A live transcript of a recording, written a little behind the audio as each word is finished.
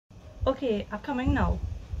Okay, I'm coming now.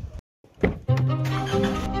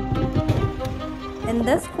 In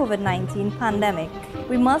this COVID-19 pandemic,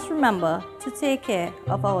 we must remember to take care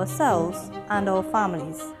of ourselves and our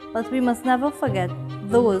families, but we must never forget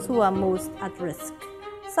those who are most at risk,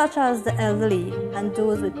 such as the elderly and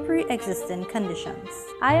those with pre-existing conditions.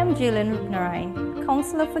 I am Jlynn Roopernarine,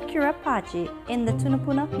 Councillor for Kirapachi in the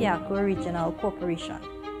Tunapuna-Piako Regional Corporation.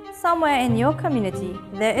 Somewhere in your community,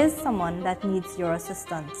 there is someone that needs your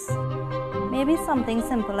assistance. Maybe something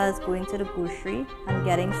simple as going to the grocery and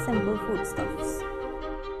getting simple foodstuffs.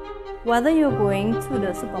 Whether you're going to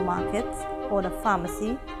the supermarket or the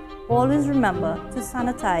pharmacy, always remember to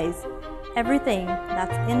sanitize everything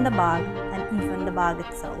that's in the bag and even the bag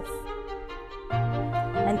itself.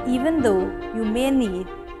 And even though you may need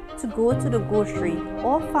to go to the grocery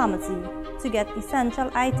or pharmacy to get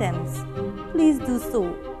essential items, please do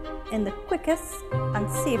so in the quickest and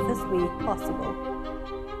safest way possible.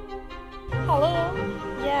 Hello,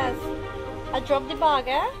 yes, I dropped the bag,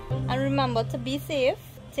 and remember to be safe.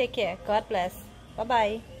 Take care. God bless.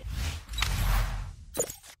 Bye-bye.